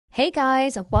Hey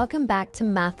guys, welcome back to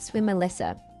Maths with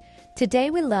Melissa. Today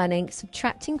we're learning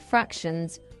subtracting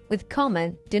fractions with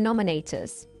common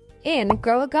denominators in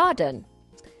Grow a Garden.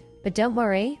 But don't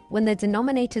worry, when the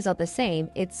denominators are the same,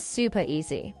 it's super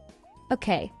easy.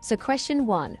 Okay, so question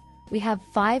 1. We have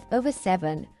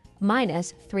 5/7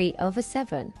 minus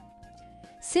 3/7.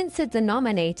 Since the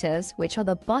denominators, which are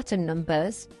the bottom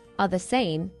numbers, are the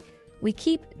same, we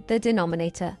keep the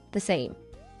denominator the same.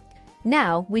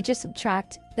 Now we just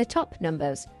subtract the top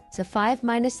numbers, so 5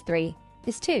 minus 3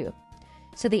 is 2.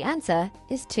 So the answer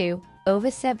is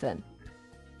 2/7.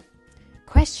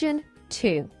 Question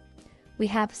 2. We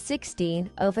have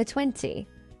 16/20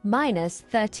 minus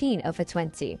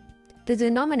 13/20. The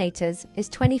denominators is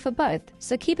 20 for both,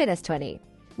 so keep it as 20.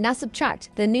 Now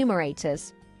subtract the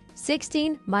numerators.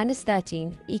 16 minus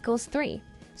 13 equals 3,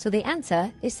 so the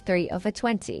answer is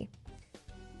 3/20.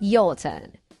 Your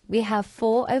turn. We have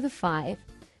 4/5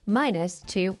 minus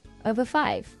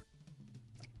 2/5.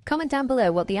 Comment down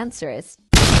below what the answer is.